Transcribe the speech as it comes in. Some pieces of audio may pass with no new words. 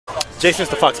Jason's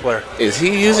the Fox player. Is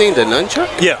he using the nunchuck?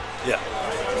 Yeah, yeah.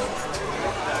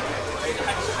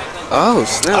 Oh,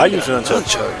 snap. I use the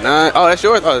nunchuck. Nah. Oh, that's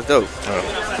yours? Oh, that's dope.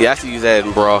 Oh. Yeah, I used to use that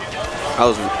in Brawl. I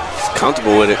was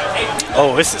comfortable with it.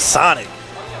 Oh, this is Sonic.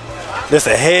 This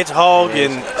is a hedgehog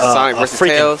and Sonic a versus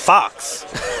freaking Tails. fox.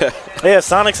 Yeah,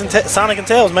 Sonic and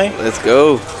Tails, man. Let's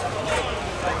go.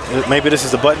 Maybe this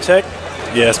is a button check?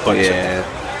 Yes, button check.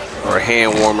 Yeah. Or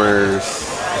hand warmers.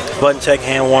 Button check,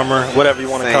 hand warmer, whatever you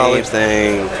want to call it.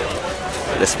 Same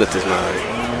thing. Let's split this mine.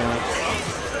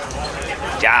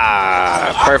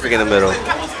 Yeah, perfect in the middle.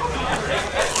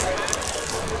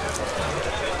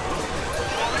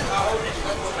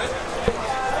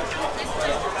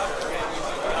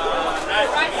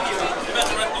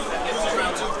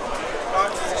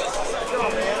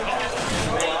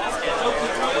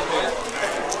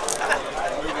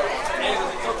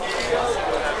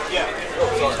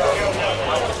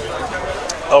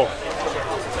 Oh.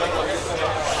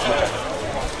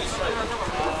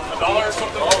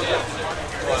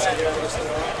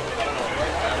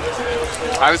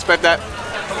 I respect that.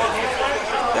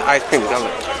 The ice cream is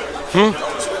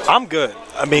I'm good.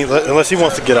 I mean, unless he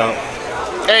wants to get out.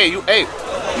 Hey, you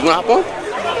wanna hop on?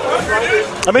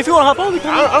 I mean, if you want to hop on, we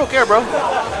can. I don't care, bro.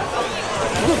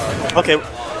 Okay.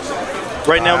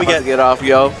 Right now we got to get off,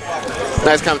 yo.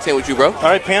 Nice commentating with you, bro. All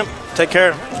right, Pimp. Take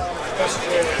care.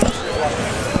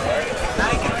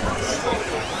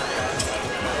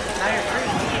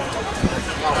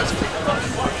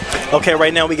 Okay,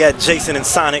 right now we got Jayson and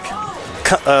Sonic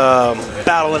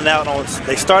battling out on.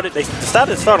 They decided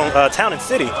to start on Town and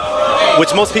City,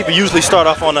 which most people usually start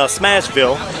off on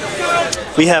Smashville.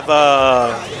 We have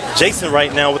Jayson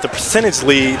right now with the percentage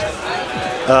lead.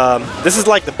 This is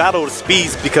like the battle of the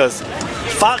speeds because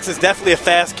Fox is definitely a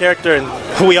fast character,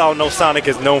 and we all know Sonic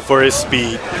is known for his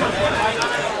speed.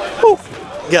 Woo.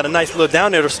 Got a nice little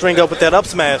down there to string up with that up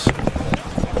smash.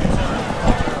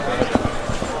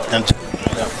 And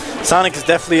Sonic is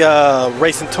definitely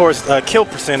racing towards kill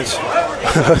percentage.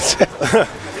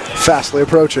 Fastly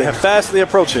approaching. Yeah, fastly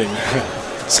approaching.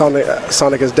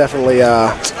 Sonic is definitely.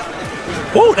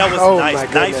 Whoa, that was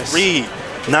nice. Nice read.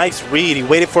 Nice read. He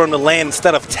waited for him to land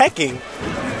instead of teching.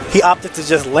 He opted to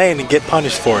just land and get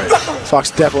punished for it. Fox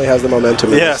definitely has the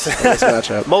momentum in this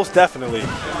matchup. Most definitely.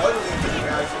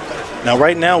 Now,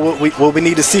 right now, what we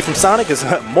need to see from Sonic is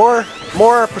more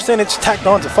percentage tacked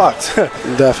on to Fox.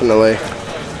 Definitely.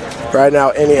 Right now,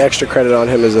 any extra credit on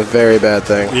him is a very bad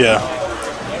thing. Yeah.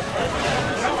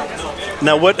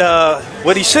 Now,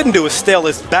 what he shouldn't do is stale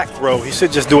his back throw. He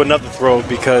should just do another throw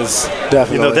because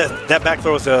definitely. You know that back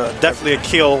throw is definitely a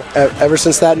kill. Ever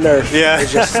since that nerf, yeah,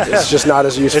 it's just not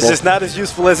as useful. It's just not as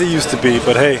useful as it used to be.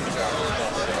 But hey,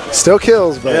 still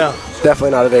kills, but yeah.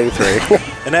 Definitely not at 83.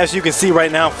 And as you can see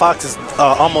right now, Fox is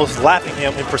almost lapping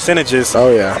him in percentages.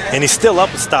 Oh yeah. And he's still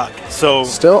up in stock. So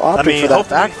still opting for that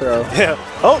back throw. Yeah.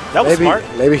 Oh, that was smart.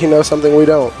 Maybe he knows something we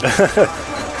don't.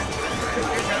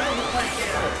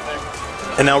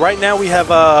 And now, right now, we have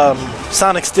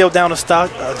Sonic still down in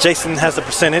stock. Jayson has the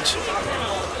percentage.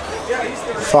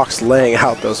 Fox laying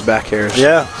out those back airs.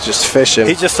 Yeah. Just fishing.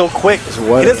 He's just so quick.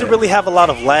 He doesn't really have a lot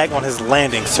of lag on his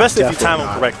landing, especially if you time him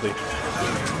correctly.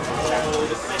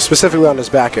 Specifically on his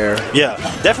back air. Yeah,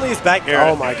 definitely his back air.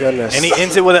 Oh, my goodness. And he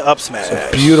ends it with an up smash.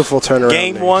 It's a beautiful turnaround.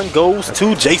 Game one goes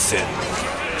to Jayson.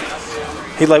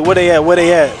 He's like, where they at? Where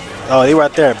they at? Oh, they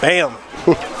right there. Bam.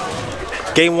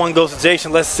 Game one goes to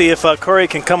Jayson. Let's see if Kurry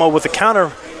can come up with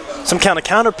some kind of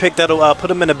counter pick that'll put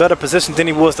him in a better position than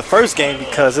he was the first game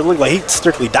because it looked like he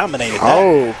strictly dominated that.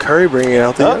 Oh, Kurry bringing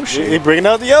out the Yoshi. He bringing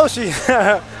out the Yoshi.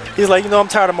 He's like, I'm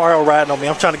tired of Mario riding on me.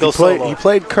 I'm trying to go solo. He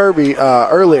played Kirby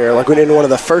earlier, like in one of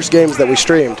the first games that we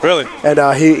streamed. Really? And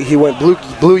he went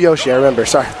blue Yoshi, I remember.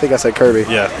 Sorry, I think I said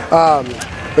Kirby. Yeah.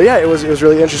 But yeah, it was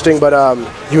really interesting. But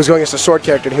he was going against a sword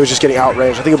character, and he was just getting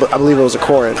outranged. I believe it was a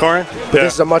Corrin. But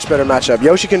this is a much better matchup.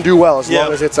 Yoshi can do well as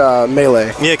long as it's melee.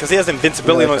 Yeah, because he has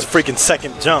invincibility on his freaking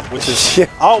second jump, which is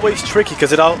always tricky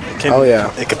because it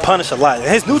can punish a lot. And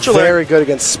his neutral very good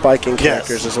against spiking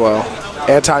characters as well.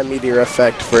 Anti-meteor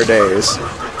effect for days.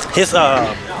 His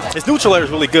neutral air is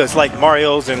really good. It's like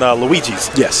Mario's and Luigi's.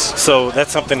 Yes. So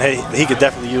that's something he could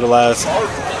definitely utilize.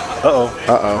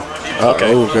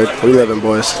 Okay. Oh, good. We living,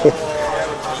 boys.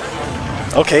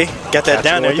 Okay, got that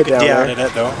down there. You can get out of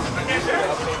that, though.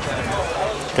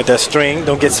 Got that string.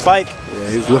 Don't get spike. Yeah,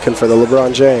 he's looking for the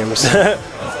LeBron James.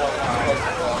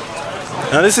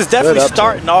 Now, this is definitely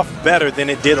starting off better than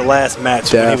it did the last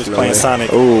match when he was playing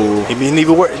Sonic. Ooh.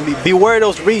 Beware of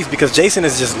those reads because Jayson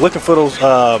is just looking for those.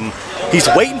 He's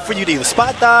waiting for you to either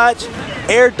spot dodge,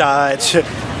 air dodge,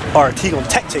 or he gonna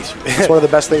tech chase you. It's one of the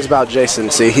best things about Jayson.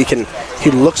 See,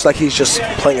 he looks like he's just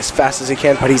playing as fast as he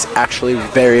can, but he's actually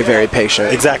very, very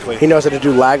patient. Exactly. He knows how to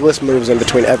do lagless moves in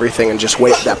between everything and just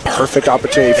wait for that perfect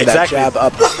opportunity for that jab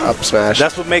up smash.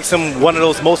 That's what makes him one of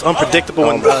those most unpredictable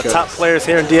and top players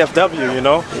here in DFW, you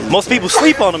know. Most people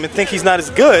sleep on him and think he's not as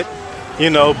good, you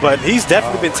know, but he's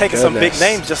definitely been taking some big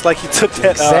names, just like he took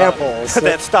that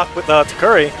that stock with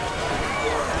Kurry.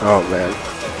 Oh, man.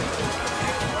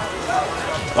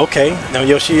 Okay, now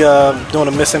Yoshi doing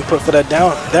a misinput for that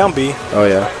down B. Oh,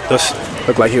 yeah.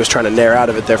 Looked like he was trying to nair out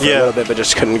of it there for a little bit, but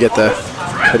just couldn't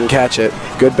catch it.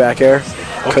 Good back air.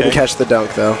 Okay. Couldn't catch the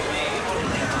dunk, though.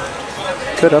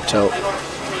 Good up tilt.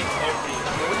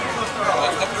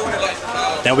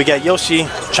 Now we got Yoshi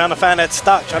trying to find that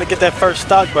stock, trying to get that first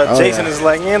stock, but Jayson is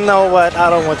like, you know what, I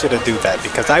don't want you to do that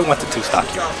because I want to two-stock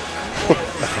you.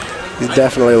 He's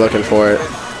definitely looking for it.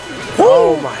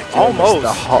 Oh my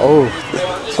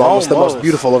goodness. It's almost the most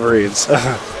beautiful of reads.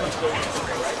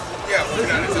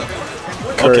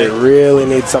 Kurry really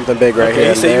needs something big right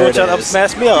here. So you want to up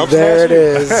smash me up? There it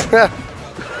is.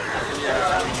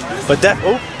 But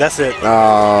that's it.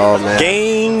 Oh man.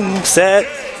 Game, set,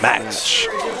 match.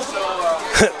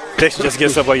 Jayson just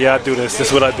gets up like, yeah, I do this. This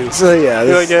is what I do. So yeah,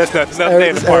 it's not day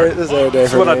in the park. This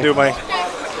is what I do, man.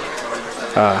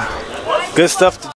 Good stuff.